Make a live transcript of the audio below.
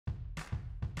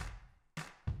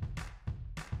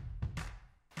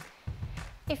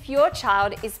If your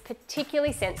child is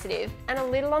particularly sensitive and a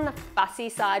little on the fussy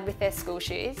side with their school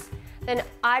shoes, then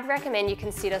I'd recommend you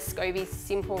consider Skobi's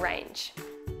Simple range.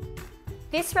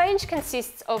 This range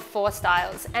consists of 4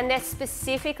 styles and they're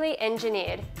specifically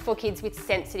engineered for kids with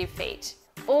sensitive feet.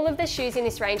 All of the shoes in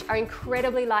this range are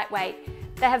incredibly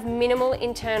lightweight. They have minimal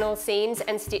internal seams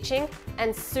and stitching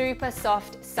and super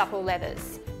soft, supple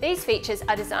leathers. These features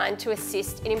are designed to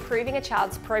assist in improving a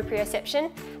child's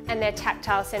proprioception and their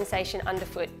tactile sensation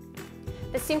underfoot.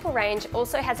 The Simple range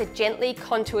also has a gently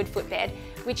contoured footbed,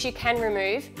 which you can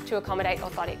remove to accommodate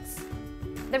orthotics.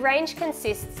 The range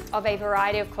consists of a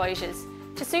variety of closures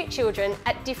to suit children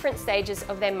at different stages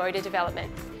of their motor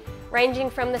development, ranging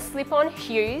from the slip-on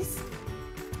Hughes,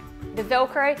 the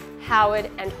Velcro Howard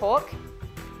and Hawk,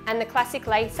 and the classic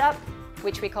lace-up,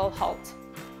 which we call Holt.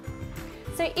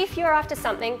 So if you're after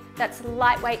something that's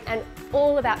lightweight and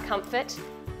all about comfort,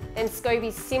 then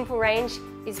Skobi's Simple range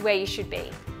is where you should be.